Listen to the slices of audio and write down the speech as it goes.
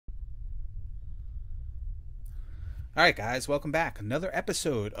Alright guys, welcome back. Another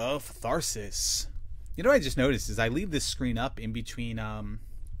episode of Tharsis. You know what I just noticed is I leave this screen up in between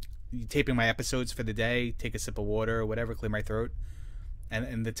taping my episodes for the day, take a sip of water or whatever, clear my throat.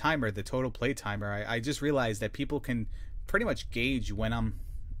 And the timer, the total play timer, I just realized that people can pretty much gauge when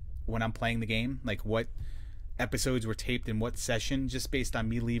I'm playing the game, like what episodes were taped in what session, just based on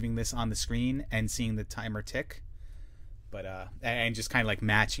me leaving this on the screen and seeing the timer tick. But and just kind of like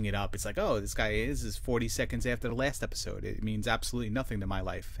matching it up. It's like, oh, this guy is 40 seconds after the last episode. It means absolutely nothing to my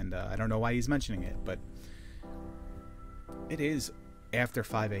life, and I don't know why he's mentioning it, but it is after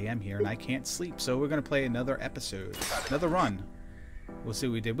 5 a.m. here, and I can't sleep. So we're gonna play another episode, another run. We'll see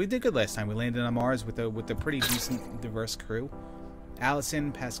what we did. We did good last time. We landed on Mars with a pretty decent, diverse crew.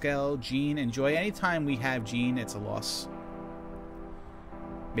 Allison, Pascal, Jean, and Joy. Anytime we have Jean, it's a loss.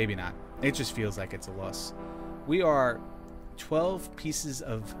 Maybe not. It just feels like it's a loss. We are 12 pieces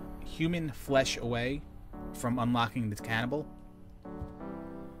of human flesh away from unlocking the cannibal.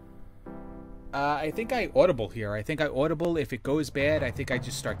 I think I audible here. I think I audible. If it goes bad, I think I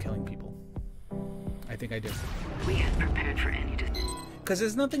just start killing people. I think I do. We had prepared for any... Because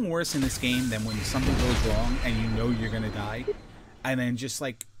there's nothing worse in this game than when something goes wrong and you know you're going to die. And then just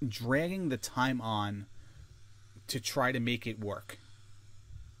like dragging the time on to try to make it work.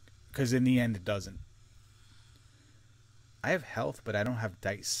 Because in the end it doesn't. I have health, but I don't have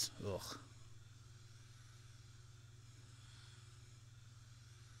dice. Ugh.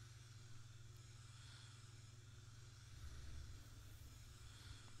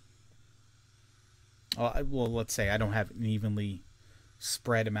 Well, let's say I don't have an evenly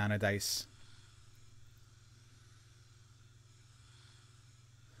spread amount of dice.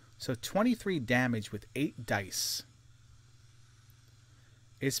 So 23 damage with 8 dice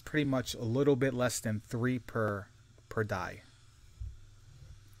is pretty much a little bit less than 3 per die.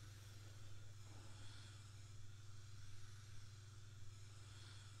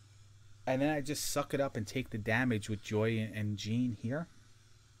 And then I just suck it up and take the damage with Joy and Jean here.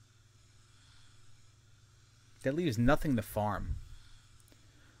 That leaves nothing to farm.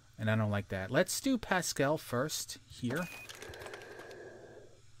 And I don't like that. Let's do Pascal first here.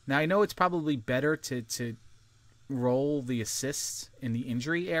 Now I know it's probably better to roll the assists in the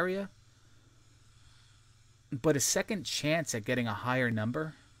injury area. But a second chance at getting a higher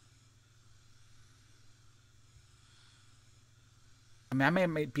number. I mean, I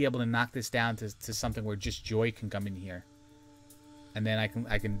might be able to knock this down to something where just Joy can come in here, and then I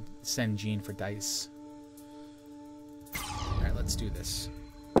can send Jean for dice. All right, let's do this.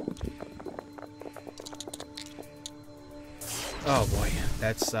 Oh boy,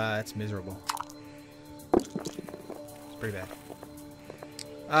 that's miserable. It's pretty bad.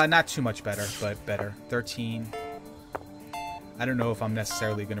 Not too much better, but better. 13. I don't know if I'm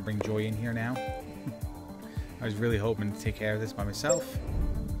necessarily going to bring Joy in here now. I was really hoping to take care of this by myself.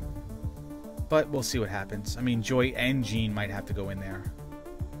 But we'll see what happens. I mean, Joy and Jean might have to go in there.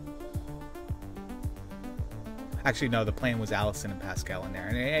 Actually, no, the plan was Allison and Pascal in there,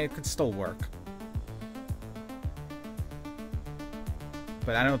 and it could still work.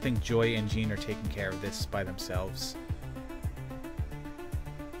 But I don't think Joy and Jean are taking care of this by themselves.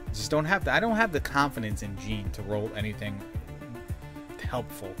 Just don't have I don't have the confidence in Jean to roll anything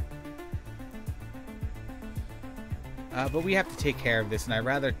helpful. But we have to take care of this, and I'd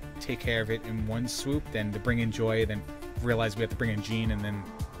rather take care of it in one swoop than to bring in Joy, then realize we have to bring in Jean, and then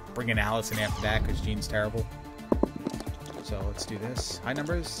bring in Allison after that because Jean's terrible. So let's do this. High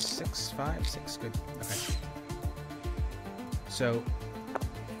numbers 6, 5, 6. Good. Okay. So.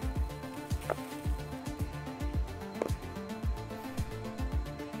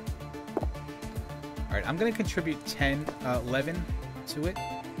 Alright, I'm going to contribute 11 to it.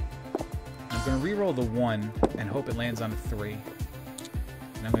 I'm going to re-roll the 1 and hope it lands on a 3.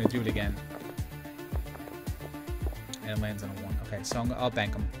 And I'm going to do it again. And it lands on a 1. Okay, so I'll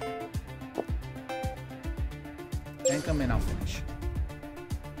bank them. Bank them and I'll finish.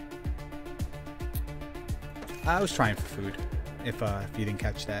 I was trying for food, if you didn't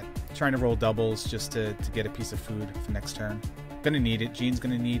catch that. Trying to roll doubles just to get a piece of food for next turn. Gonna need it. Jean's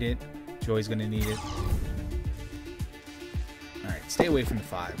gonna need it. Joy's gonna need it. Alright, stay away from the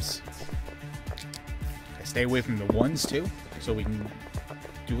 5s. Okay, stay away from the 1s too, so we can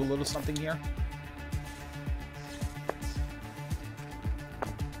do a little something here.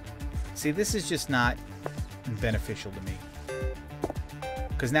 See, this is just not beneficial to me.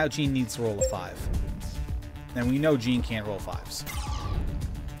 Because now Jean needs to roll a 5. And we know Jean can't roll 5s.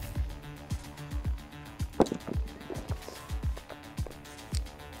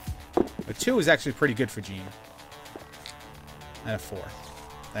 But 2 is actually pretty good for Jean. And a 4.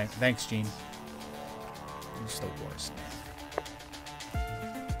 Thanks, Jean. Just the worst.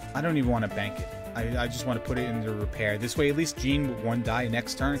 I don't even want to bank it. I just want to put it into repair. This way, at least Jean with 1 die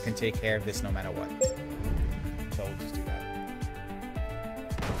next turn can take care of this no matter what. So we'll just do that.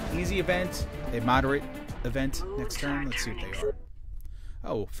 Easy event, a moderate event next turn. Let's see what they are.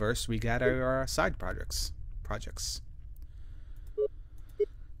 Oh, first we got our side projects.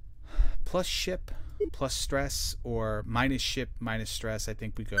 Plus ship, plus stress, or minus ship, minus stress. I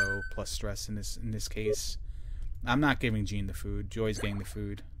think we go plus stress in this case. I'm not giving Jean the food. Joy's getting the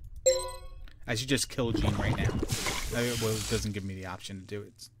food. I should just kill Jean right now. Well, it doesn't give me the option to do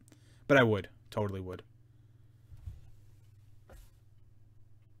it. But I would. Totally would.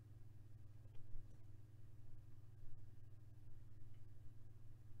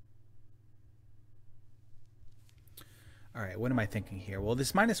 Alright, what am I thinking here? Well,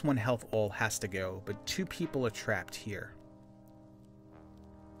 this -1 health all has to go, but 2 people are trapped here.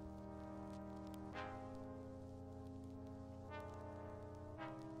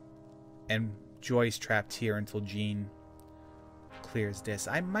 And Joy's trapped here until Jean clears this.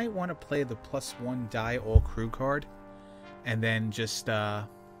 I might want to play the +1 die all crew card. And then just, I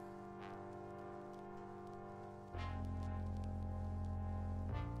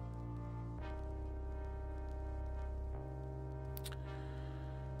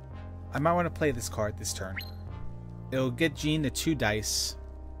might want to play this card this turn. It'll get Jean the 2 dice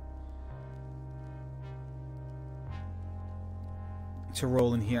to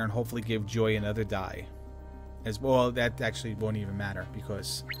roll in here and hopefully give Joy another die. As well, that actually won't even matter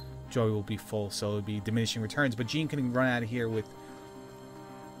because Joy will be full, so it'll be diminishing returns. But Jean can run out of here with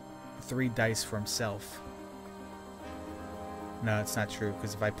 3 dice for himself. No, it's not true,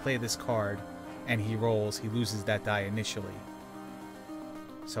 because if I play this card and he rolls, he loses that die initially.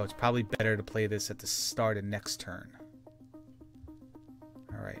 So it's probably better to play this at the start of next turn.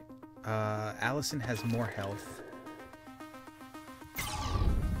 Alright. Allison has more health.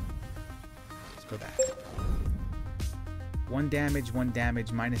 Let's go back. 1 damage, 1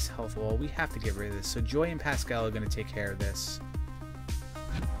 damage, minus health wall. We have to get rid of this. So Joy and Pascal are going to take care of this.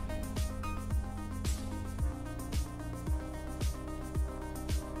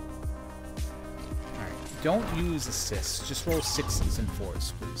 Don't use assists. Just roll 6s and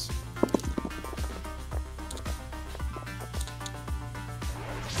 4s, please.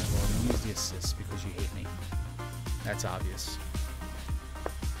 Well, use the assists because you hate me. That's obvious.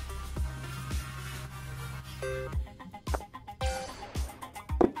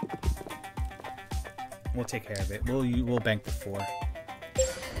 We'll take care of it. We'll bank the 4.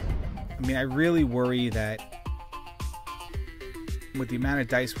 I mean, I really worry that with the amount of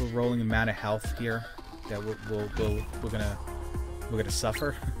dice we're rolling, the amount of health here, that we're gonna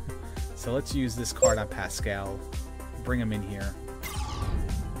suffer. So let's use this card on Pascal. Bring him in here.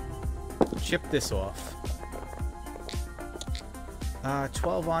 Chip this off.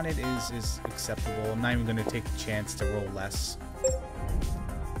 12 on it is acceptable. I'm not even gonna take the chance to roll less.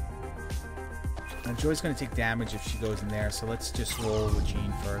 And Joy's gonna take damage if she goes in there, so let's just roll with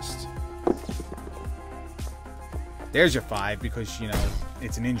Jean first. There's your 5 because, you know,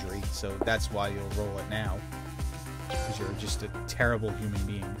 it's an injury, so that's why you'll roll it now. Because you're just a terrible human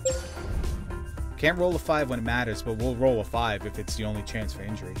being. Can't roll a 5 when it matters, but we'll roll a 5 if it's the only chance for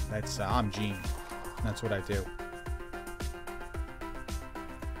injury. That's, I'm Jean. That's what I do.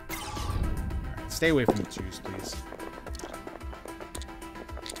 Alright, stay away from the 2s, please.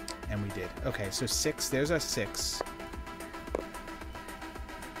 And we did. Okay, so 6. There's our 6.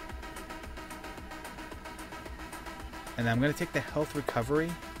 And I'm going to take the health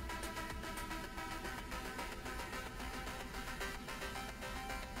recovery.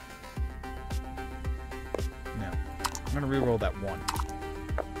 No. I'm going to reroll that 1.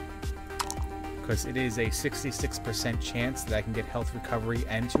 Because it is a 66% chance that I can get health recovery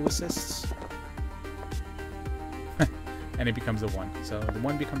and 2 assists. And it becomes a 1. So the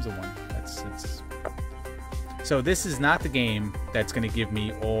 1 becomes a 1. That's... So this is not the game that's going to give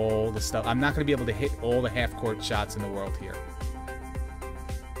me all the stuff. I'm not going to be able to hit all the half-court shots in the world here.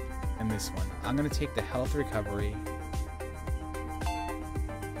 And this one. I'm going to take the health recovery.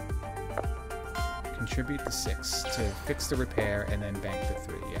 Contribute the 6 to fix the repair and then bank the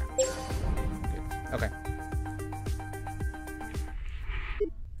 3. Yeah. Good. Okay.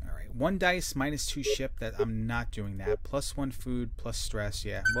 Alright. 1 dice minus 2 ship. That I'm not doing that. +1 food plus stress.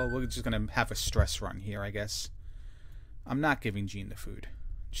 Yeah. Well, we're just going to have a stress run here, I guess. I'm not giving Jean the food.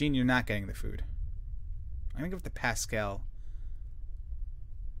 Jean, you're not getting the food. I'm going to give it to Pascal.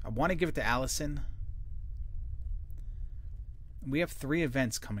 I want to give it to Allison. We have 3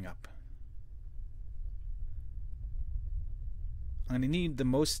 events coming up. I'm going to need the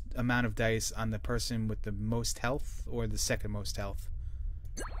most amount of dice on the person with the most health or the second most health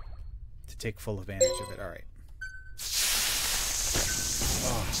to take full advantage of it. Alright.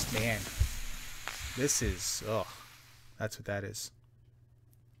 Oh, man. This is... Oh, that's what that is.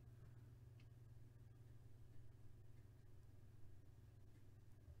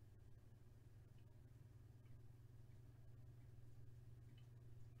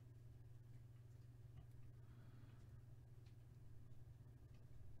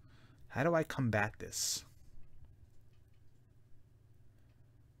 How do I combat this?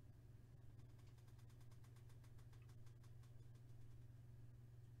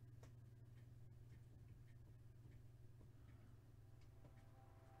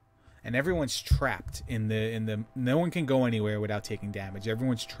 And everyone's trapped in the no one can go anywhere without taking damage.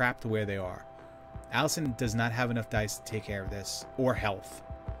 Everyone's trapped where they are. Allison does not have enough dice to take care of this, or health.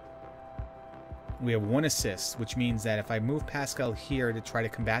 We have 1 assist, which means that if I move Pascal here to try to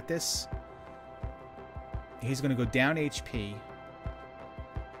combat this, he's going to go down HP,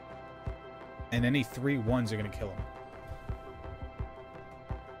 and any 3 1s are going to kill him.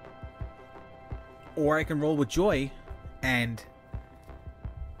 Or I can roll with Joy and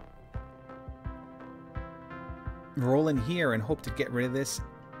roll in here and hope to get rid of this.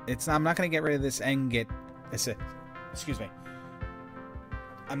 I'm not going to get rid of this and get... Excuse me.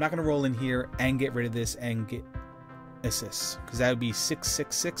 I'm not going to roll in here and get rid of this and get assists, because that would be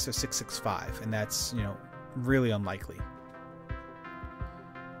 666 or 665, and that's, you know, really unlikely.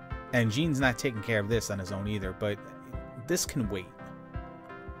 And Gene's not taking care of this on his own either, but this can wait.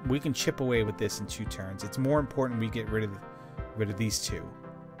 We can chip away with this in 2 turns. It's more important we get rid of these 2.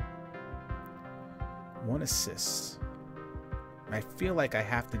 1 assist. I feel like I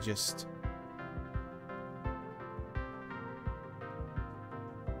have to just...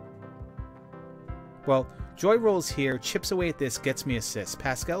 Well, Joy rolls here, chips away at this, gets me assist.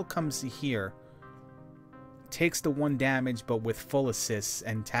 Pascal comes here, takes the 1 damage, but with full assists,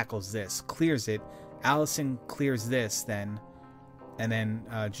 and tackles this. Clears it. Allison clears this, then. And then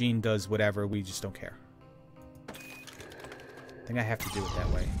Gene does whatever. We just don't care. I think I have to do it that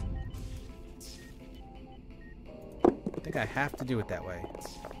way. I think I have to do it that way.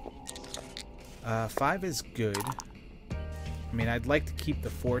 5 is good. I mean, I'd like to keep the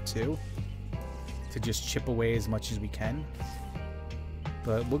 4 too, to just chip away as much as we can.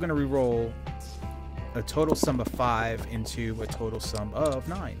 But we're going to re-roll a total sum of 5 into a total sum of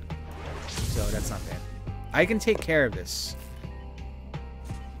 9. So that's not bad. I can take care of this.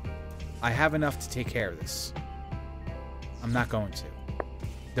 I have enough to take care of this. I'm not going to.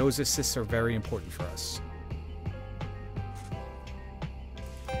 Those assists are very important for us.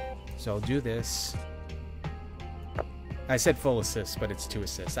 So I'll do this. I said full assists, but it's 2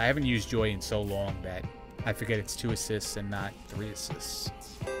 assists. I haven't used Joy in so long that I forget it's 2 assists and not 3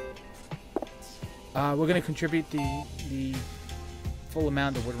 assists. We're going to contribute the full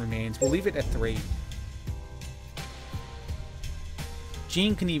amount of what remains. We'll leave it at 3.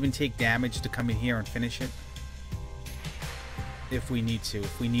 Gene can even take damage to come in here and finish it. If we need to.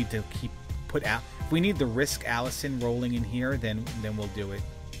 If we need to if we need to risk Allison rolling in here, then we'll do it.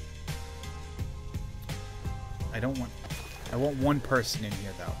 I want 1 person in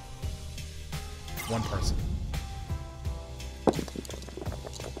here, though. 1 person.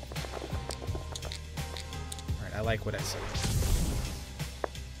 Alright, I like what I said.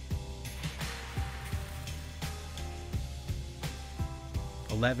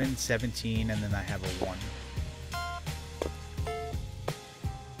 $11, $17, and then I have a 1.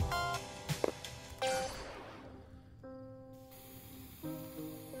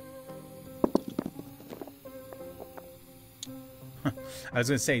 I was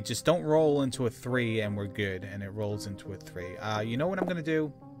going to say, just don't roll into a 3 and we're good, and it rolls into a 3. You know what I'm going to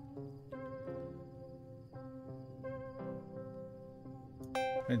do? I'm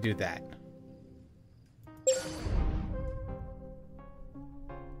going to do that.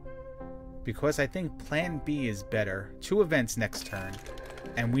 Because I think Plan B is better. 2 events next turn,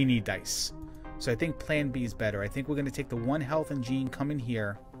 and we need dice. So I think Plan B is better. I think we're going to take the 1 health and Gene, come in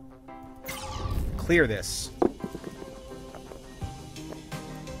here, clear this.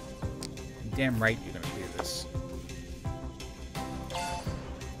 Damn right you're going to clear this.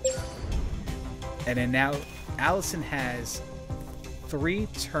 And then now Allison has 3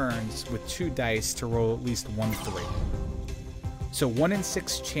 turns with 2 dice to roll at least 1 3. So 1 in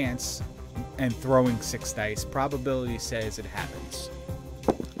 6 chance and throwing 6 dice. Probability says it happens.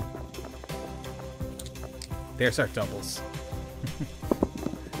 There's our doubles.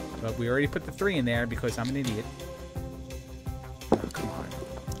 But we already put the 3 in there because I'm an idiot. Oh, come on.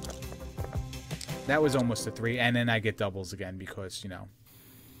 That was almost a 3, and then I get doubles again because, you know,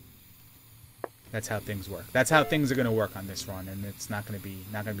 that's how things work. That's how things are going to work on this run, and it's not going to be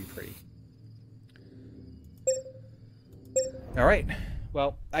pretty. All right.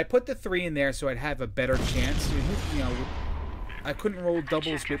 Well, I put the 3 in there so I'd have a better chance. You know, I couldn't roll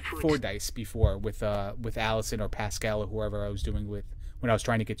doubles with 4 dice before with Allison or Pascal or whoever I was doing with when I was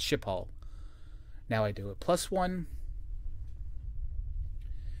trying to get ship hull. Now I do it. +1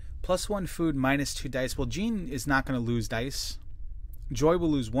 food, -2 dice. Well, Jean is not going to lose dice. Joy will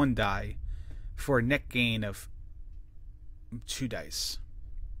lose 1 die for a net gain of 2 dice.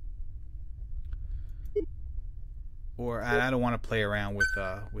 Or I don't want to play around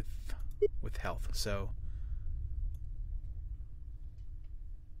with health, so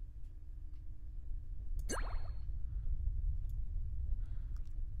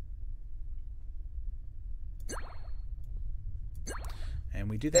and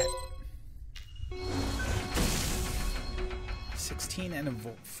we do that. 16 and a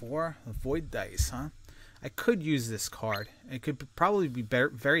 4 avoid dice, huh? I could use this card. It could probably be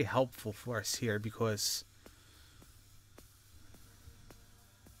very helpful for us here because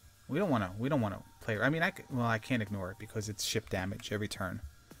we don't want to play. I mean, I can't ignore it because it's ship damage every turn.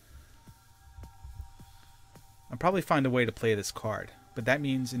 I'll probably find a way to play this card, but that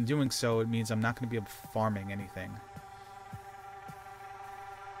means in doing so, it means I'm not going to be farming anything.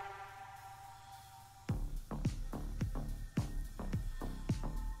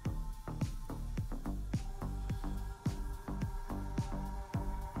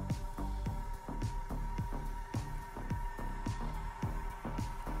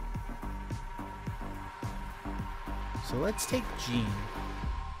 So let's take Jean.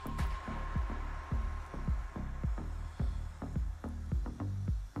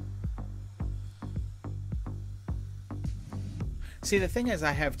 See, the thing is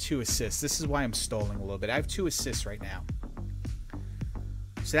I have 2 assists. This is why I'm stalling a little bit. I have 2 assists right now.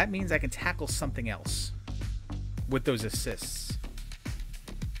 So that means I can tackle something else with those assists.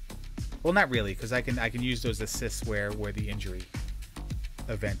 Well, not really, because I can use those assists where the injury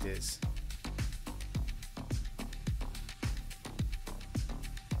event is.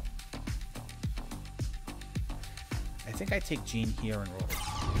 I think I take Jean here and roll.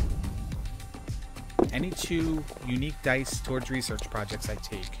 Any 2 unique dice towards research projects I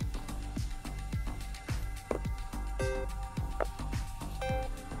take.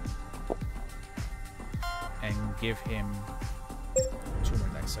 And give him 2 more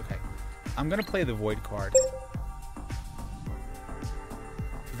dice. Okay. I'm going to play the Void card.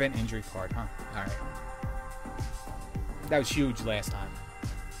 Prevent injury card, huh? Alright. That was huge last time.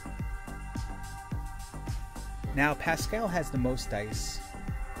 Now, Pascal has the most dice.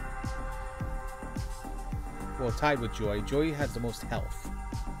 Well, tied with Joy. Joy has the most health.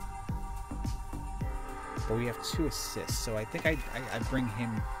 But we have 2 assists, so I think I bring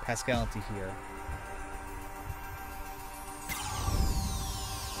him, Pascal, into here.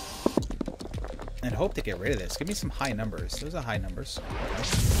 And hope to get rid of this. Give me some high numbers. Those are high numbers.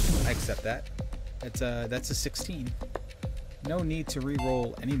 I accept that. That's a 16. No need to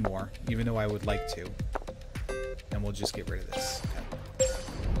re-roll anymore, even though I would like to. And we'll just get rid of this. Okay.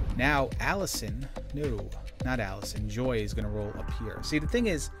 Now, Allison, no, not Allison, Joy is going to roll up here. See, the thing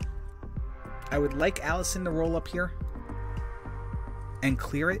is, I would like Allison to roll up here and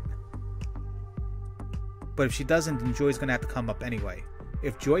clear it. But if she doesn't, then Joy's going to have to come up anyway.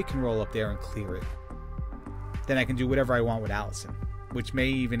 If Joy can roll up there and clear it, then I can do whatever I want with Allison, which may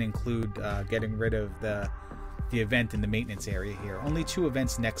even include getting rid of the event in the maintenance area here. Only 2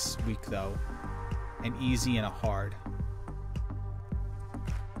 events next week, though. An easy and a hard.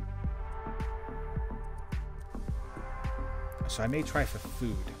 So I may try for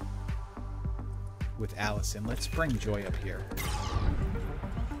food with Allison. Let's bring Joy up here.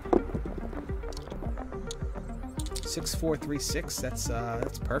 6436.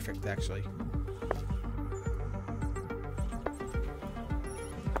 That's perfect, actually.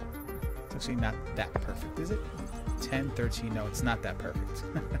 It's actually not that perfect, is it? 10, 13. No, it's not that perfect.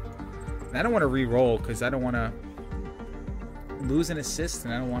 And I don't want to re-roll because I don't want to lose an assist,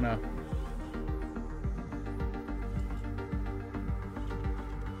 and I don't want to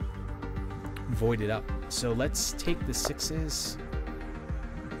void it up. So let's take the 6s,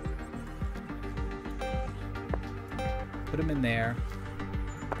 put them in there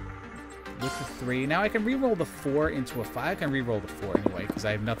with the 3. Now I can re-roll the 4 into a 5. I can re-roll the 4 anyway because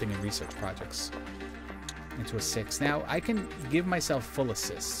I have nothing in research projects. Into a 6. Now I can give myself full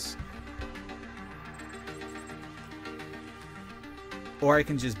assists. Or I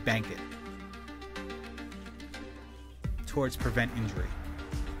can just bank it towards prevent injury.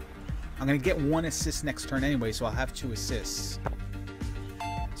 I'm going to get 1 assist next turn anyway, so I'll have 2 assists.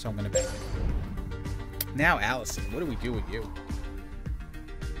 So I'm going to bank it. Now, Allison, what do we do with you?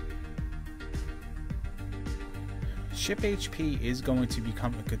 Ship HP is going to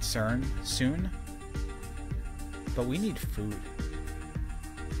become a concern soon, but we need food.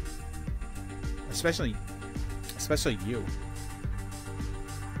 Especially you.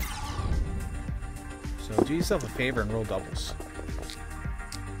 So do yourself a favor and roll doubles.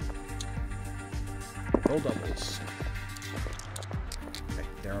 Roll doubles. Okay,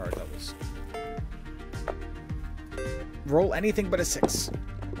 there are doubles. Roll anything but a 6.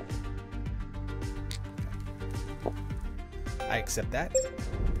 Okay. I accept that.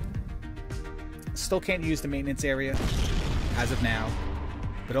 Still can't use the maintenance area as of now,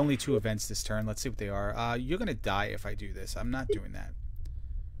 but only 2 events this turn. Let's see what they are. You're gonna die if I do this. I'm not doing that.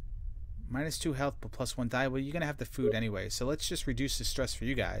 -2 health, but +1 die. Well, you're gonna have the food anyway, so let's just reduce the stress for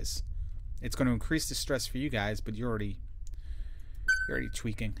you guys. It's going to increase the stress for you guys, but you're already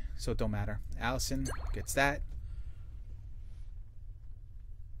tweaking, so it don't matter. Allison gets that.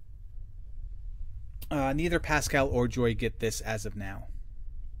 Neither Pascal or Joy get this as of now.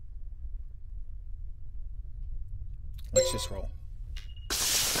 Let's just roll.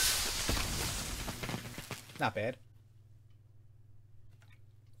 Not bad.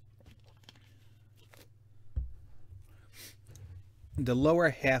 The lower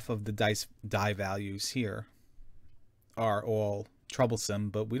half of the die values here are all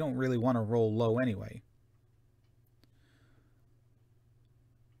troublesome, but we don't really want to roll low anyway.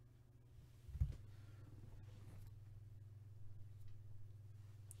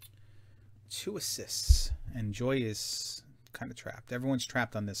 Two assists, and Joy is kind of trapped. Everyone's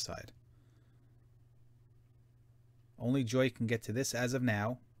trapped on this side. Only Joy can get to this as of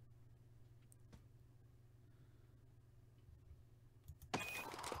now.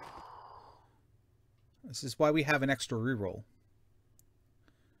 This is why we have an extra reroll.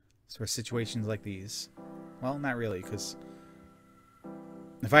 So for situations like these. Well, not really, because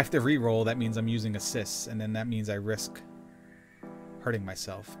if I have to reroll, that means I'm using assists, and then that means I risk hurting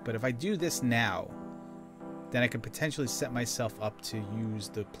myself. But if I do this now, then I could potentially set myself up to use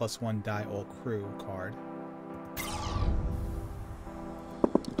the +1 die all crew card.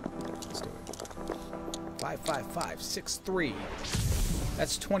 Let's do it. 5, 5, 5, 6, 3.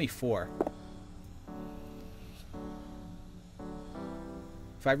 That's 24.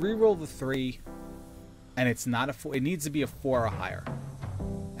 If I reroll the 3, and it's not a 4, it needs to be a 4 or higher.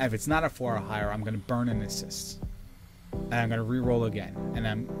 And if it's not a 4 or higher, I'm going to burn an assist. And I'm going to reroll again. And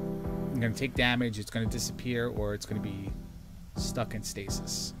I'm going to take damage, it's going to disappear, or it's going to be stuck in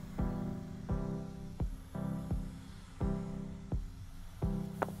stasis.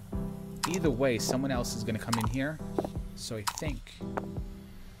 Either way, someone else is going to come in here. So I think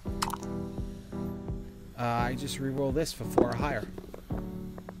I just reroll this for 4 or higher.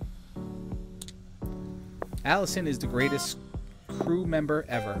 Allison is the greatest crew member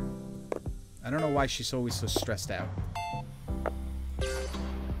ever. I don't know why she's always so stressed out.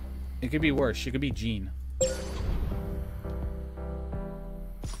 It could be worse. She could be Jean.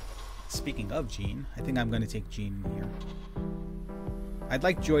 Speaking of Jean, I think I'm going to take Jean in here. I'd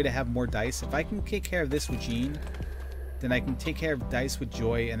like Joy to have more dice. If I can take care of this with Jean, then I can take care of dice with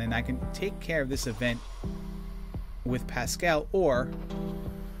Joy, and then I can take care of this event with Pascal, or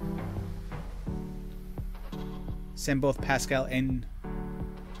send both Pascal and...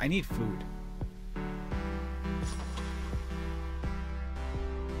 I need food.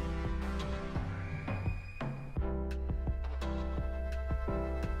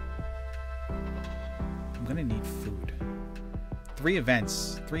 I'm gonna need food. 3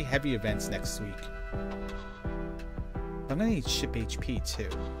 events. 3 heavy events next week. I'm gonna need ship HP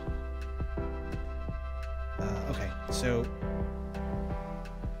too. Okay, so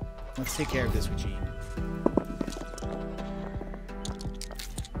let's take care of this with Jean.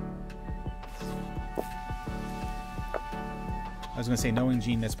 I was going to say, knowing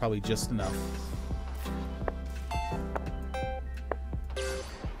Jean, that's probably just enough.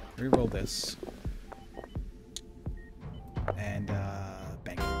 Reroll this. And,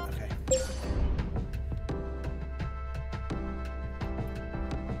 bang it. Okay.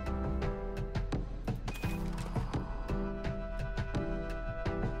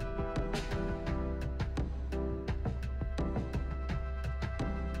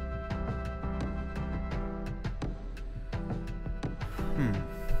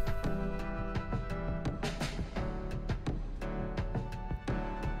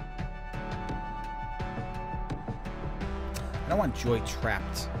 I don't want Joy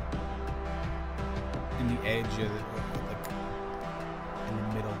trapped in the edge of the, like, in the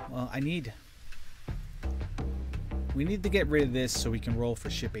middle. Well, we need to get rid of this so we can roll for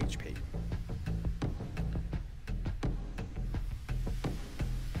ship HP.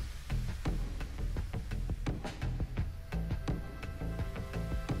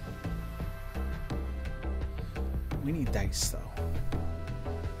 We need dice, though.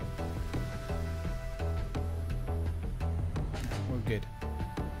 We're good.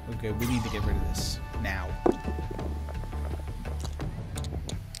 We're good. We need to get rid of this now.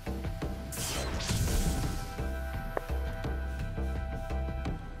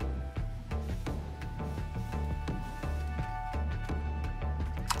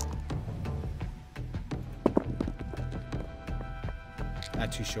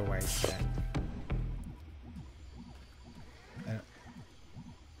 Not too sure why I did that.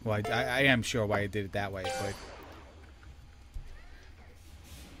 Well, I am sure why I did it that way, but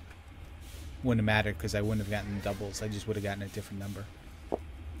wouldn't have mattered because I wouldn't have gotten doubles. I just would have gotten a different number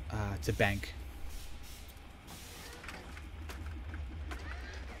to bank.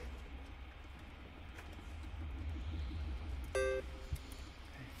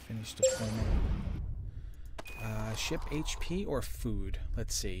 Finish deployment. Ship HP or food?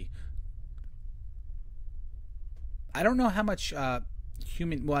 Let's see. I don't know how much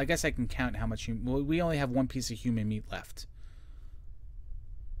human... Well, I guess I can count how much... Well, we only have one piece of human meat left.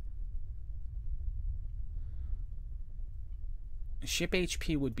 Ship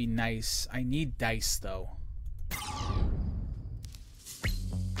HP would be nice. I need dice, though. So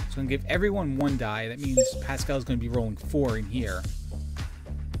I'm going to give everyone one die. That means Pascal's going to be rolling 4 in here.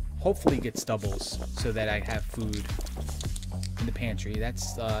 Hopefully gets doubles so that I have food in the pantry.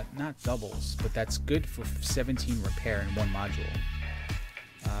 That's not doubles, but that's good for 17 repair in one module.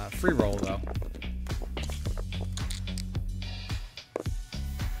 Free roll, though.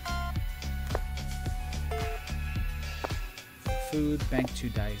 Food, bank 2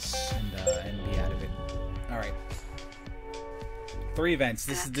 dice, and be out of it. Alright. 3 events.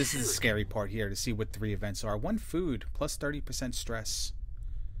 This is the scary part here, to see what 3 events are. 1 food, plus 30% stress.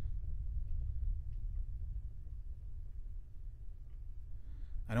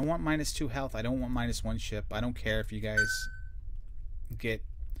 I don't want -2 health. I don't want -1 ship. I don't care if you guys get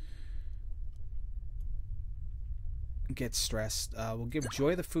stressed. We'll give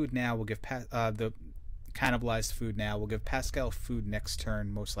Joy the food now. We'll give the cannibalized food now. We'll give Pascal food next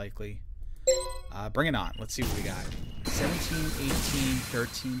turn, most likely. Bring it on. Let's see what we got. 17, 18,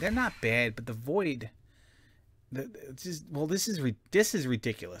 13. They're not bad, but the void... this is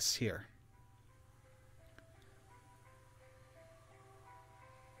ridiculous here.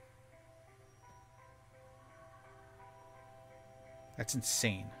 That's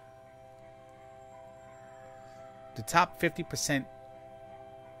insane. The top 50%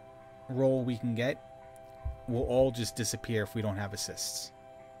 roll we can get will all just disappear if we don't have assists.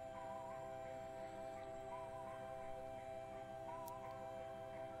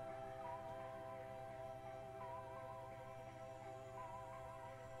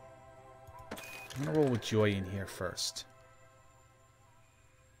 I'm going to roll with Joy in here first.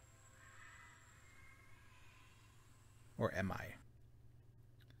 Or am I?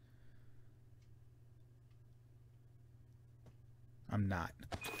 I'm not.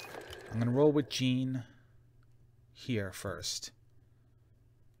 I'm going to roll with Jean here first.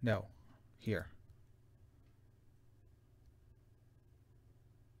 No, here.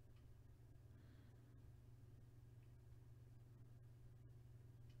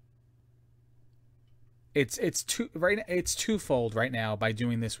 It's twofold right now by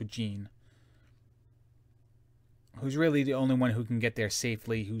doing this with Jean, who's really the only one who can get there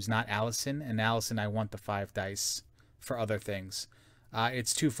safely, who's not Allison. And Allison, I want the 5 dice for other things.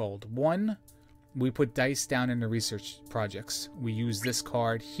 It's twofold. 1, we put dice down in the research projects. We use this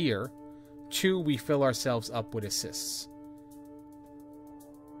card here. 2, we fill ourselves up with assists.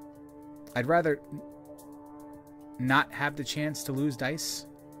 I'd rather not have the chance to lose dice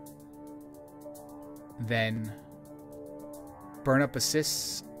than burn up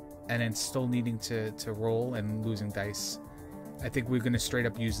assists and then still needing to roll and losing dice. I think we're going to straight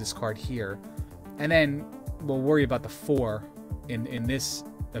up use this card here. And then we'll worry about the 4 in this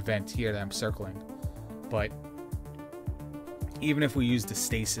event here that I'm circling. But even if we use the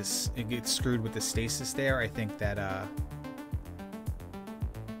stasis, it gets screwed with the stasis there, I think that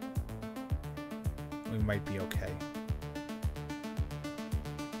we might be okay.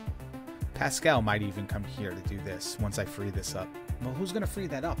 Pascal might even come here to do this once I free this up. Well, who's going to free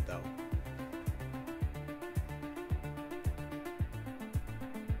that up, though?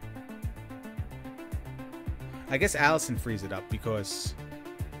 I guess Allison frees it up because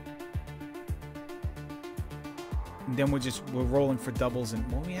And then we're rolling for doubles, and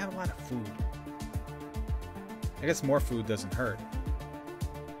well, we have a lot of food. I guess more food doesn't hurt.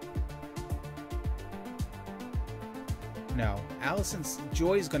 No,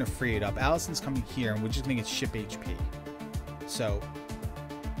 Joy's gonna free it up. Allison's coming here, and we're just gonna get ship HP. So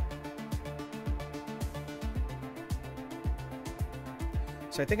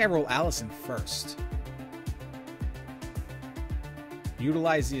I think I roll Allison first.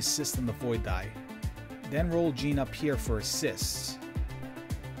 Utilize the assist on the void die. Then roll Jean up here for assists.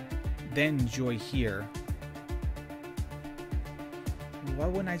 Then Joy here. Why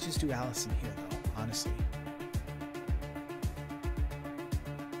wouldn't I just do Allison here, though, honestly?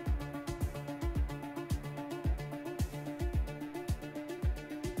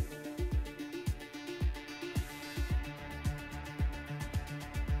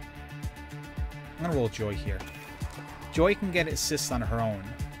 I'm gonna roll Joy here. Joy can get assists on her own.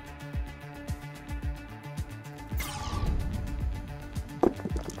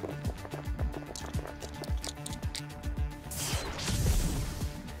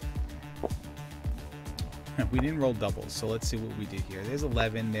 We didn't roll doubles, so let's see what we did here. There's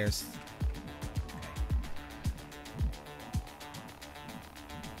 11, there's...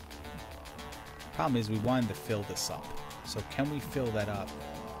 Problem is we wanted to fill this up. So can we fill that up?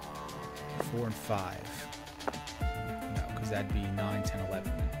 4 and 5. No, because that'd be 9, 10,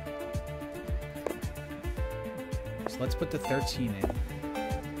 11. So let's put the 13 in.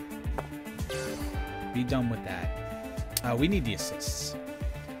 Be done with that. We need the assists.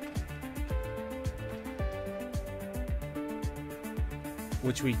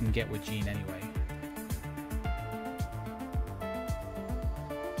 Which we can get with Jean anyway.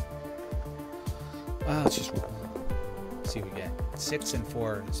 Let's just roll. See what we get. 6 and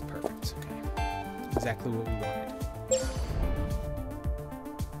 4 is perfect. Okay. Exactly what we wanted.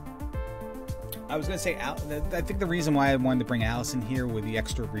 I was going to say, I think the reason why I wanted to bring Allison here with the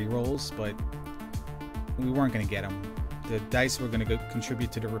extra rerolls, but we weren't going to get them. The dice were going to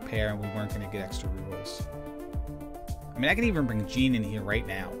contribute to the repair, and we weren't going to get extra rerolls. I mean, I can even bring Jean in here right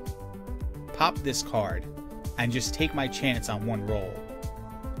now. Pop this card, and just take my chance on one roll,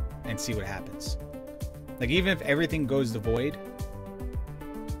 and see what happens. Like, even if everything goes to void,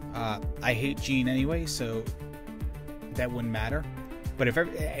 I hate Jean anyway, so that wouldn't matter. But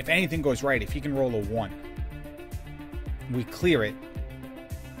if anything goes right, if you can roll a 1, we clear it,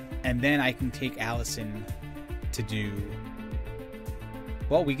 and then I can take Allison to do...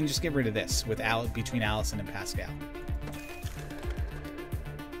 Well, we can just get rid of this with between Allison and Pascal.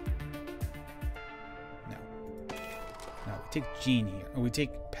 No, we take Jean here, or we take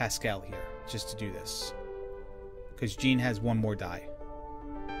Pascal here, just to do this. Because Jean has one more die.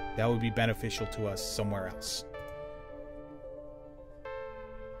 That would be beneficial to us somewhere else.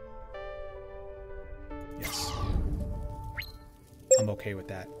 Yes. I'm okay with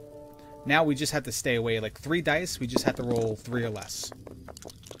that. Now we just have to stay away. Like 3 dice, we just have to roll 3 or less.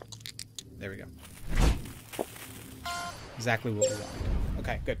 There we go. Exactly what we want.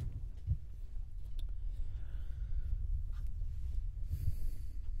 Okay, good.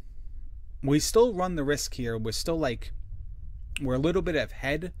 We still run the risk here. We're still like... We're a little bit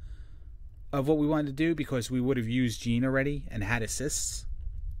ahead of what we wanted to do because we would have used Jean already and had assists.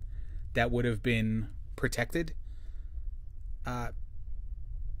 That would have been protected.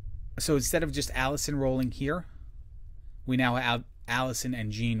 So instead of just Allison rolling here, we now have Allison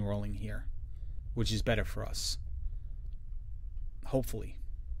and Jean rolling here, which is better for us. Hopefully.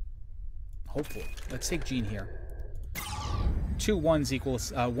 Hopefully. Let's take Jean here. 2 1s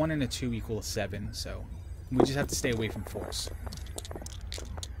equals 1 and a 2 equals 7, so we just have to stay away from 4s.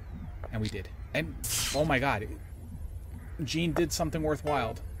 And we did. And oh my god, Jean did something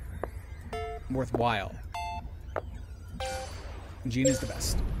worthwhile. Jean is the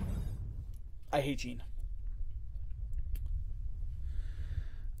best. I hate Jean.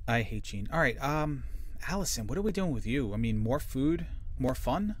 I hate Jean. All right, Allison, what are we doing with you? I mean, more food, more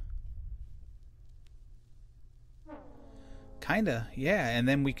fun? Kinda, yeah, and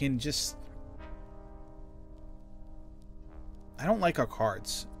then we can just... I don't like our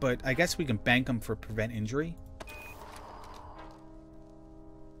cards, but I guess we can bank them for prevent injury.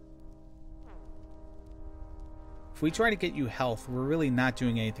 If we try to get you health, we're really not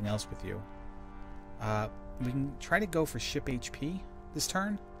doing anything else with you. We can try to go for ship HP this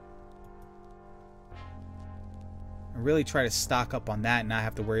turn. And really try to stock up on that and not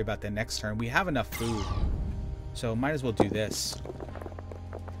have to worry about that next turn. We have enough food, so might as well do this.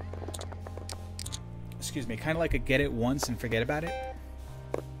 Excuse me, kind of like a get it once and forget about it.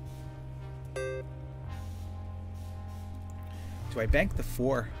 Do I bank the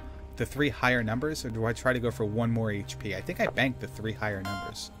 4? the 3 higher numbers, or do I try to go for 1 more HP? I think I banked the 3 higher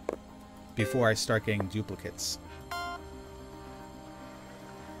numbers before I start getting duplicates. I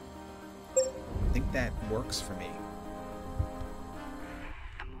think that works for me.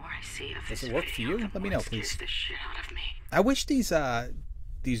 The more I see of Does this it work for video, you? the Let me more know, it please. scares the shit out of me. I wish these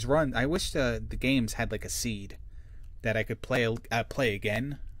run. I wish the games had like a seed that I could play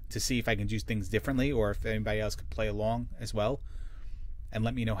again to see if I can do things differently, or if anybody else could play along as well, and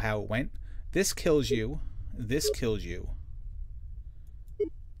let me know how it went. This kills you. This kills you.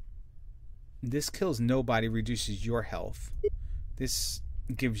 This kills nobody, reduces your health. This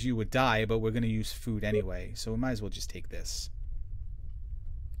gives you a die, but we're going to use food anyway, so we might as well just take this.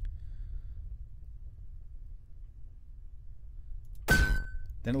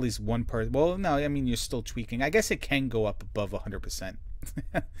 Then at least one person... Well, no, I mean, you're still tweaking. I guess it can go up above 100%.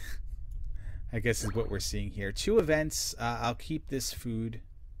 I guess is what we're seeing here. 2 events. I'll keep this food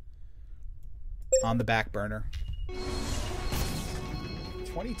on the back burner.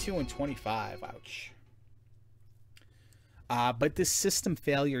 22 and 25. Ouch. But this system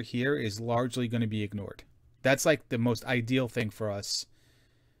failure here is largely going to be ignored. That's like the most ideal thing for us,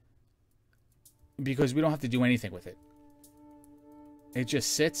 because we don't have to do anything with it. It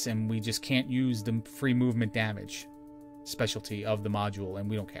just sits, and we just can't use the free movement damage specialty of the module, and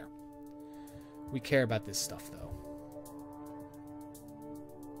we don't care. We care about this stuff, though.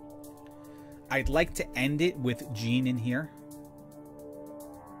 I'd like to end it with Jean in here.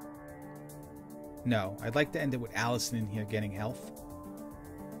 No, I'd like to end it with Allison in here getting health.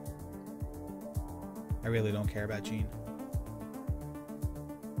 I really don't care about Jean.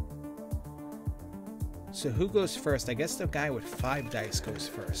 So who goes first? I guess the guy with 5 dice goes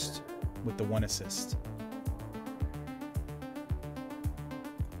first with the 1 assist.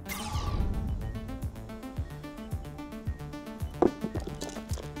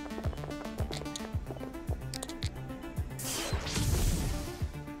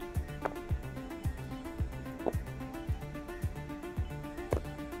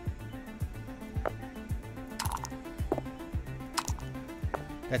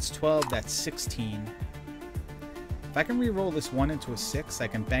 That's 12, that's 16. If I can re-roll this 1 into a 6, I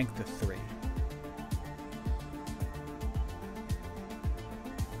can bank the 3.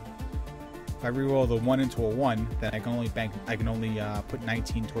 If I re-roll the 1 into a 1, then I can only put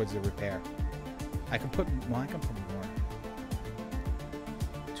 19 towards the repair. I can put more.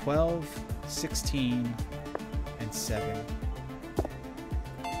 12, 16, and 7.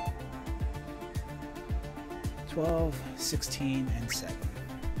 12, 16, and 7.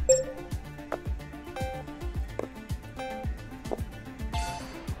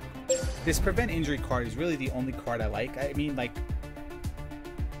 This prevent injury card is really the only card I like. I mean, like,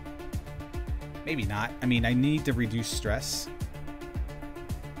 maybe not. I mean, I need to reduce stress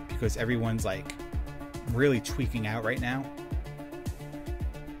because everyone's like really tweaking out right now.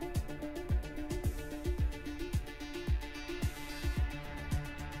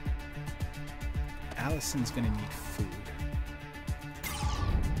 Allison's gonna need food.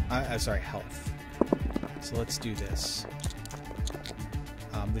 Sorry, health. So let's do this.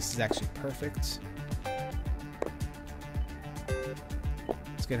 This is actually perfect.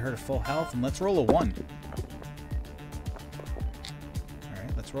 Let's get her to full health, and let's roll a 1.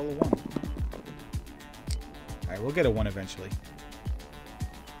 Alright, let's roll a 1. Alright, we'll get a 1 eventually.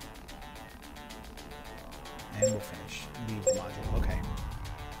 And we'll finish. Leave the module. Okay.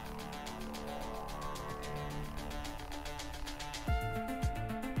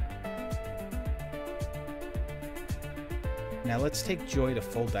 Now let's take Joy to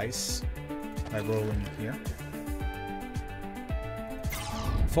full dice by rolling here.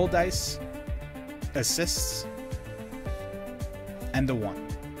 Full dice, assists, and the 1.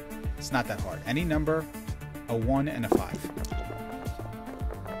 It's not that hard. Any number, a 1 and a 5.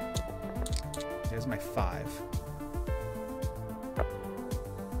 There's my 5.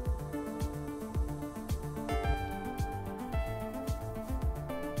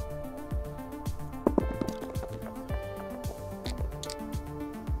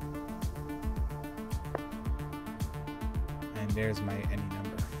 There's my any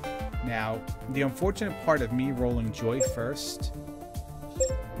number. Now, the unfortunate part of me rolling Joy first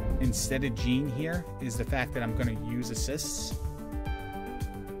instead of Jean here is the fact that I'm going to use assists.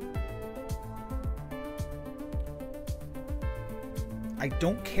 I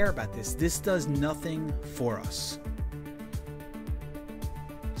don't care about this. This does nothing for us.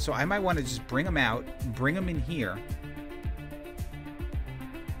 So I might want to just bring them out, bring them in here.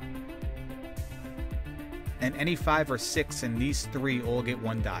 And any 5 or 6 and these 3 all get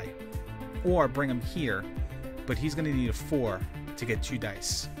 1 die. Or bring him here, but he's going to need a 4 to get 2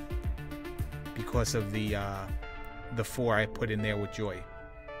 dice. because of the 4 I put in there with Joy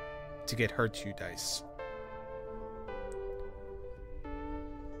to get her 2 dice.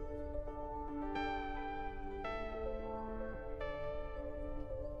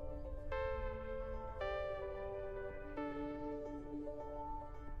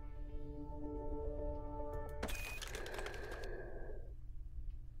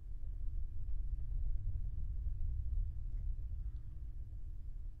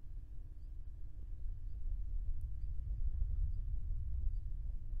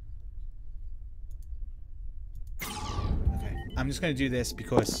 I'm just going to do this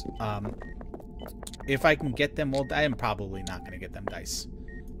because if I can get them all, I am probably not going to get them dice.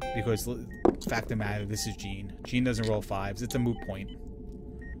 Because, fact of the matter, this is Jean. Jean doesn't roll 5s. It's a moot point.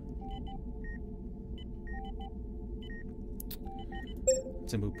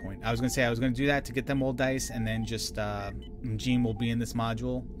 It's a moot point. I was going to say I was going to do that to get them all dice, and then just Jean will be in this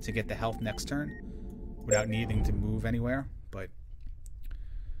module to get the health next turn without needing to move anywhere. But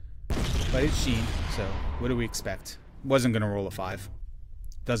it's Jean, so what do we expect? Wasn't going to roll a 5.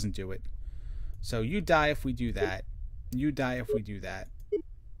 Doesn't do it. So you die if we do that. You die if we do that.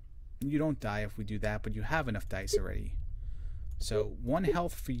 You don't die if we do that, but you have enough dice already. So 1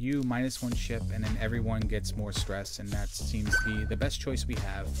 health for you, -1 chip, and then everyone gets more stress, and that seems to be the best choice we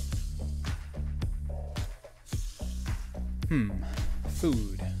have.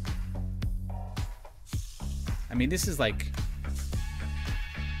 Food. I mean, this is like...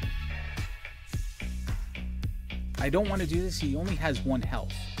 I don't want to do this. He only has 1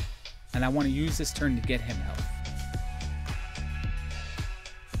 health. And I want to use this turn to get him health.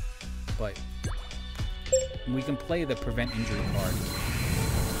 But we can play the prevent injury card.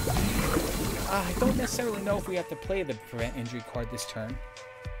 I don't necessarily know if we have to play the prevent injury card this turn.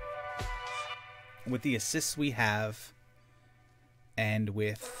 With the assists we have, and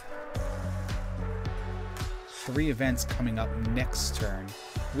with 3 events coming up next turn,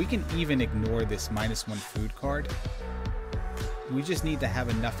 we can even ignore this -1 food card. We just need to have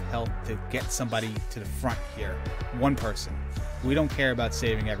enough health to get somebody to the front here. 1 person. We don't care about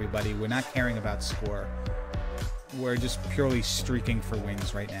saving everybody. We're not caring about score. We're just purely streaking for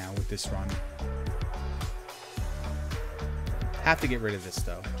wins right now with this run. Have to get rid of this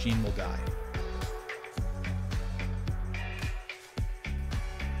though. Jean will die.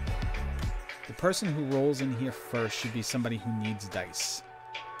 The person who rolls in here first should be somebody who needs dice.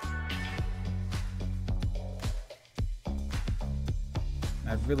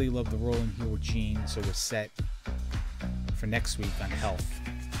 I'd really love to roll in here with Jean, so we're set for next week on health.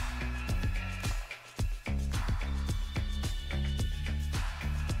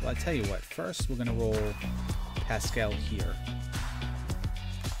 Well, I tell you what. First, we're gonna roll Pascal here,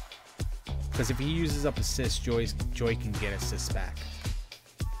 because if he uses up assists, Joy can get assists back.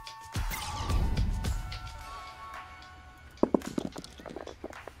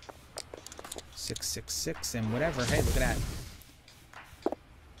 Six, and whatever. Hey, look at that.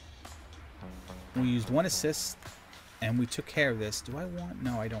 We used 1 assist, and we took care of this. Do I want?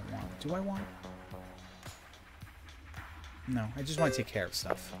 No, I don't want. Do I want? No, I just want to take care of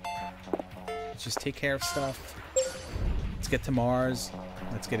stuff. Let's just take care of stuff. Let's get to Mars.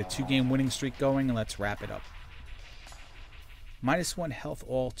 Let's get a 2-game winning streak going, and let's wrap it up. -1 health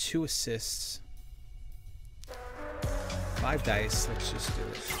all, 2 assists. 5 dice. Let's just do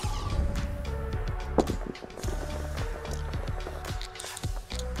it.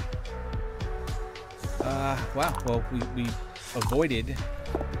 Wow, well, we avoided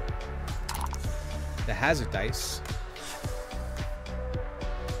the hazard dice.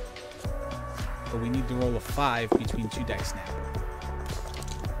 But we need to roll a 5 between 2 dice now.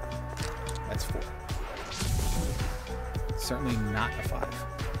 That's 4. Certainly not a 5.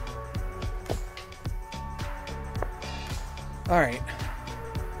 Alright.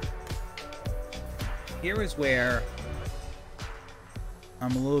 Here is where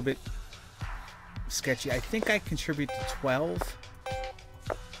I'm a little bit sketchy. I think I contribute to 12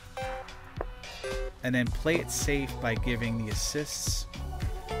 and then play it safe by giving the assists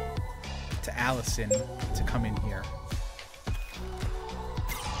to Allison to come in here.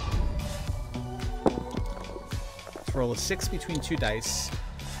 Let's roll a 6 between 2 dice.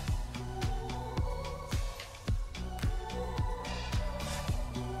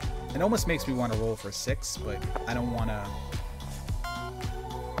 It almost makes me want to roll for a 6, but I don't want to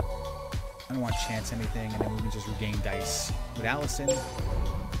chance anything, and then we can just regain dice with Allison.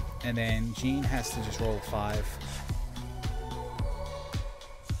 And then Jean has to just roll a 5.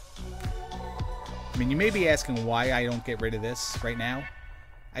 I mean, you may be asking why I don't get rid of this right now.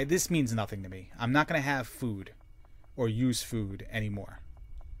 This means nothing to me. I'm not going to have food or use food anymore.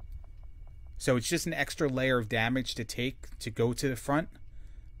 So it's just an extra layer of damage to take to go to the front.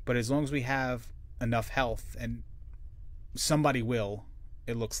 But as long as we have enough health, and somebody will,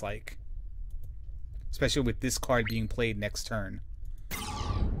 it looks like. Especially with this card being played next turn.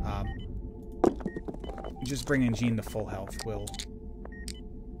 Just bringing Jean to full health will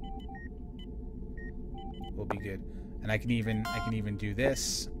be good. And I can even do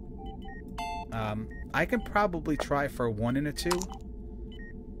this. I can probably try for a 1 and a 2.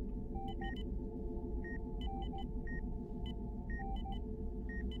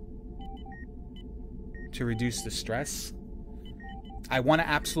 To reduce the stress. I want to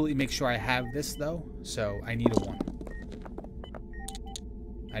absolutely make sure I have this though, so I need a 1.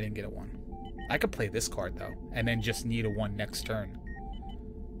 I didn't get a 1. I could play this card though, and then just need a 1 next turn.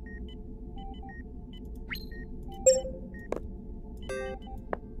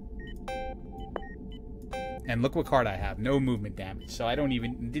 And look what card I have. No movement damage, so I didn't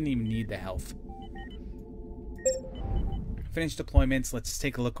even need the health. Finish deployments. Let's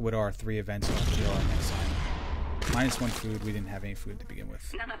take a look at what our 3 events are next time. -1 food. We didn't have any food to begin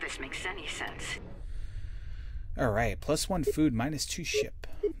with. None of this makes any sense. Alright, +1 food, -2 ship.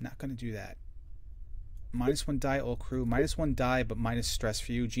 Not going to do that. -1 die, all crew. -1 die, but minus stress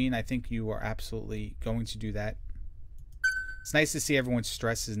for you. Jean, I think you are absolutely going to do that. It's nice to see everyone's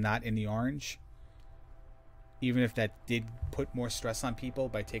stress is not in the orange. Even if that did put more stress on people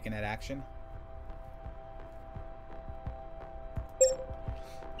by taking that action.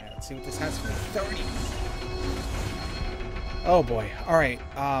 Yeah, let's see what this has for me. 30! Oh boy. Alright.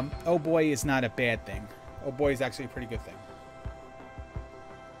 Oh boy is not a bad thing. Oh boy is actually a pretty good thing.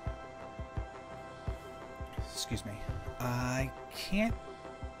 Excuse me. I can't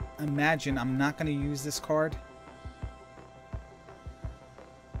imagine I'm not going to use this card.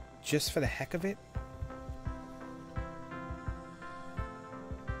 Just for the heck of it.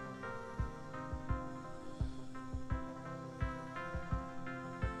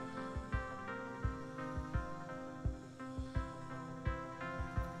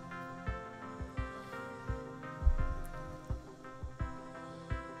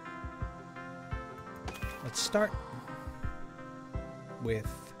 Let's start with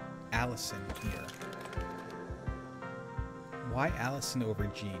Allison here. Why Allison over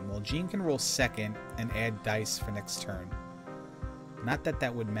Jean? Well, Jean can roll second and add dice for next turn. Not that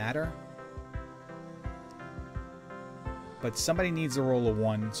that would matter. But somebody needs to roll a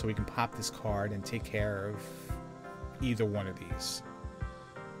 1 so we can pop this card and take care of either one of these.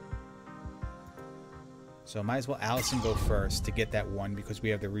 So might as well Allison go first to get that 1 because we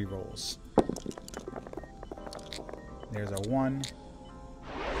have the rerolls. There's a 1.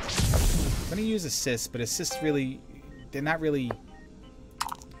 I'm going to use assists, but assists really... They're not really...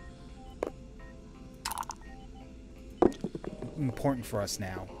 important for us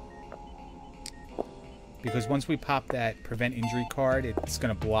now. Because once we pop that prevent injury card, it's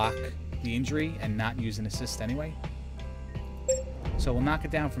going to block the injury and not use an assist anyway. So we'll knock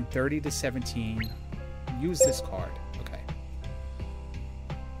it down from 30 to 17. Use this card. Okay.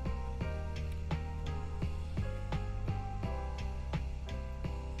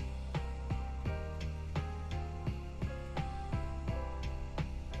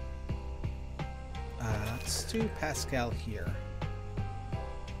 Let's do Pascal here.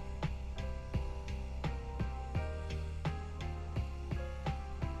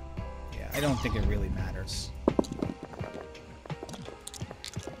 Yeah, I don't think it really matters.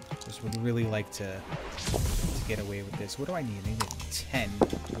 Just would really like to get away with this. What do I need? I need a 10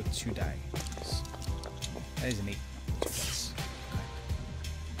 with 2 die. That is an 8 with 2 dice. Okay.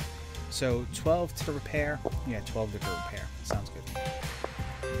 So 12 to repair. Yeah, 12 to repair. Sounds good.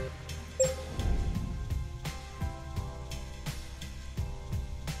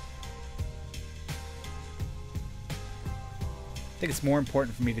 I think it's more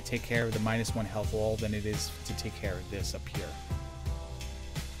important for me to take care of the -1 health wall than it is to take care of this up here.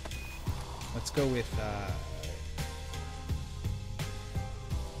 Let's go with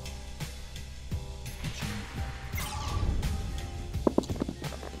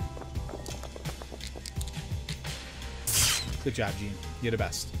good job, Jean. You're the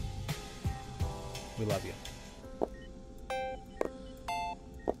best. We love you.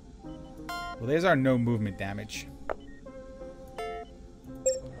 Well, there's our no movement damage.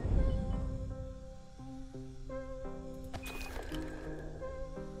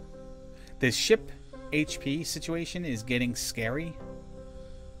 The ship HP situation is getting scary,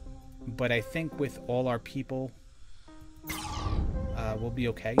 but I think with all our people, we'll be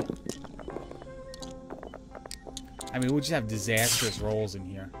okay. I mean, we'll just have disastrous rolls in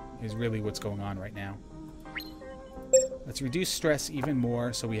here, is really what's going on right now. Let's reduce stress even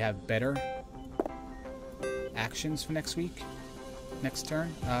more so we have better actions for next week, next turn,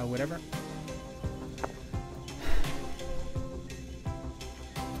 whatever.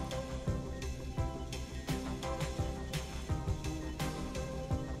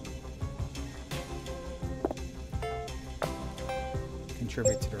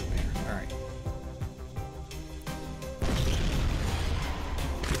 Contribute to the repair. All right.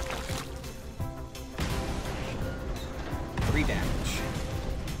 Three damage.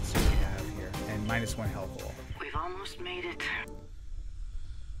 That's what we have here, and -1 health all. We've almost made it.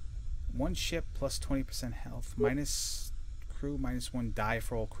 One ship plus 20% health. Minus crew, -1 die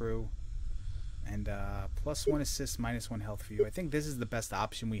for all crew, and +1 assist, -1 health for you. I think this is the best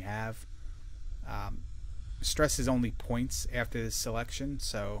option we have. Stress is only points after this selection,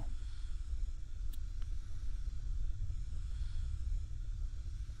 so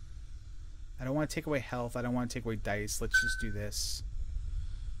I don't want to take away health. I don't want to take away dice. Let's just do this.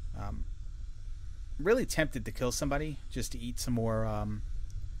 I'm really tempted to kill somebody just to eat some more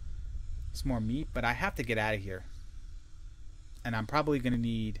meat, but I have to get out of here, and I'm probably going to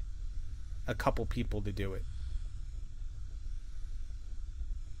need a couple people to do it.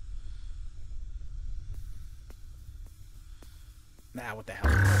 Nah, what the hell?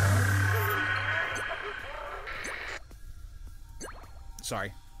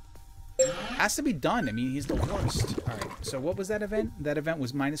 Sorry. Has to be done. I mean, he's the worst. Alright, so what was that event? That event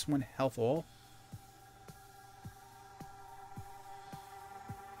was -1 health all.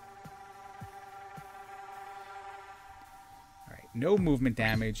 Alright, no movement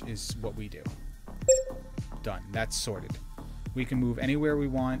damage is what we do. Done. That's sorted. We can move anywhere we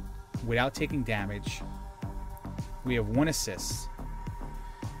want without taking damage. We have 1 assist.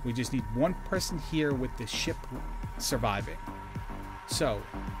 We just need 1 person here with the ship surviving. So,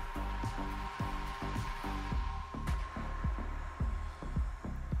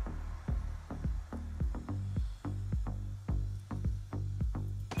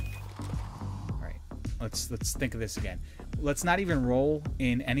 alright, let's think of this again. Let's not even roll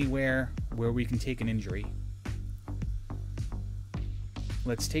in anywhere where we can take an injury.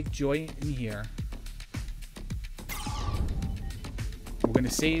 Let's take Joy in here. We're going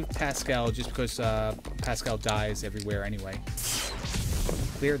to save Pascal just because Pascal dies everywhere anyway.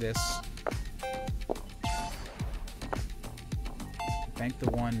 Clear this. Bank the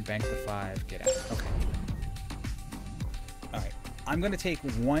 1, bank the 5, get out. Okay. Alright. I'm going to take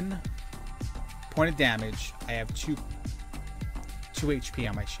 1 point of damage. I have 2 HP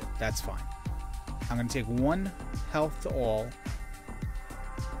on my ship. That's fine. I'm going to take 1 health to all.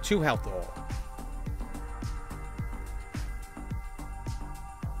 2 health to all.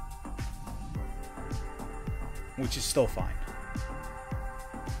 Which is still fine.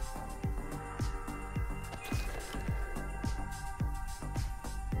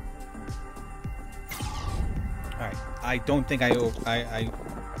 Alright, I don't think I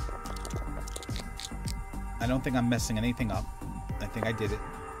don't think I'm messing anything up. I think I did it.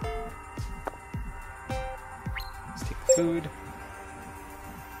 Let's take food.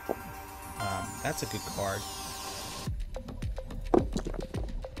 That's a good card.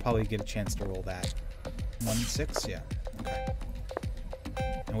 Probably get a chance to roll that. 1 and 6, yeah. Okay.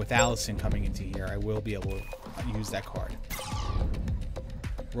 And with Allison coming into here, I will be able to use that card.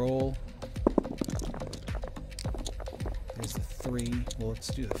 Roll. There's the 3. Well, let's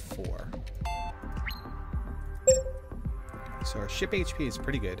do the 4. So our ship HP is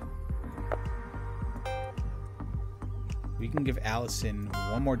pretty good. We can give Allison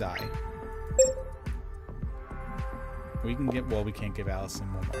 1 more die. We can get, well, we can't give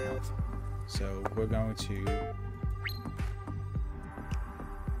Allison 1 more health. So we're going to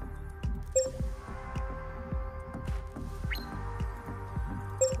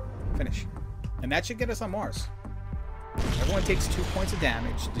finish. And that should get us on Mars. Everyone takes 2 points of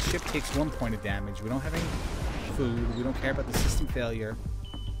damage. The ship takes 1 point of damage. We don't have any food. We don't care about the system failure.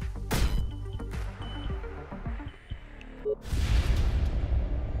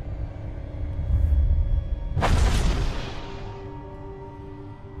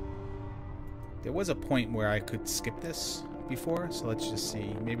 There was a point where I could skip this before, so let's just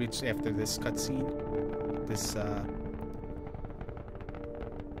see. Maybe it's after this cutscene. This, there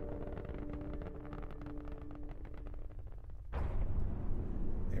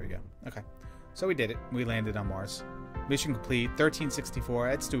we go. Okay. So we did it. We landed on Mars. Mission complete. 1364.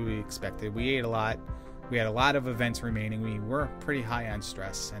 That's to be expected. We ate a lot. We had a lot of events remaining. We were pretty high on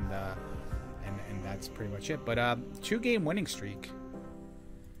stress, and that's pretty much it. But 2-game winning streak.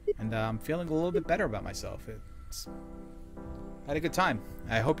 And I'm feeling a little bit better about myself. I had a good time.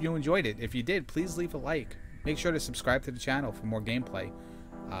 I hope you enjoyed it. If you did, please leave a like. Make sure to subscribe to the channel for more gameplay.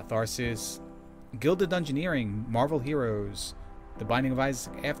 Tharsis, Gilded Dungeoneering, Marvel Heroes, The Binding of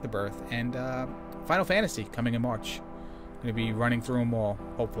Isaac Afterbirth, and Final Fantasy coming in March. Going to be running through them all,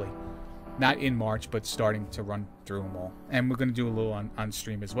 hopefully. Not in March, but starting to run through them all. And we're going to do a little on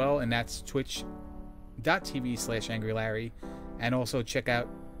stream as well, and that's twitch.tv/AngryLarry. And also check out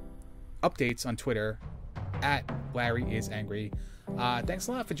updates on Twitter @LarryIsAngry. Thanks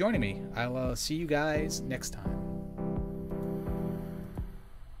a lot for joining me. I'll see you guys next time.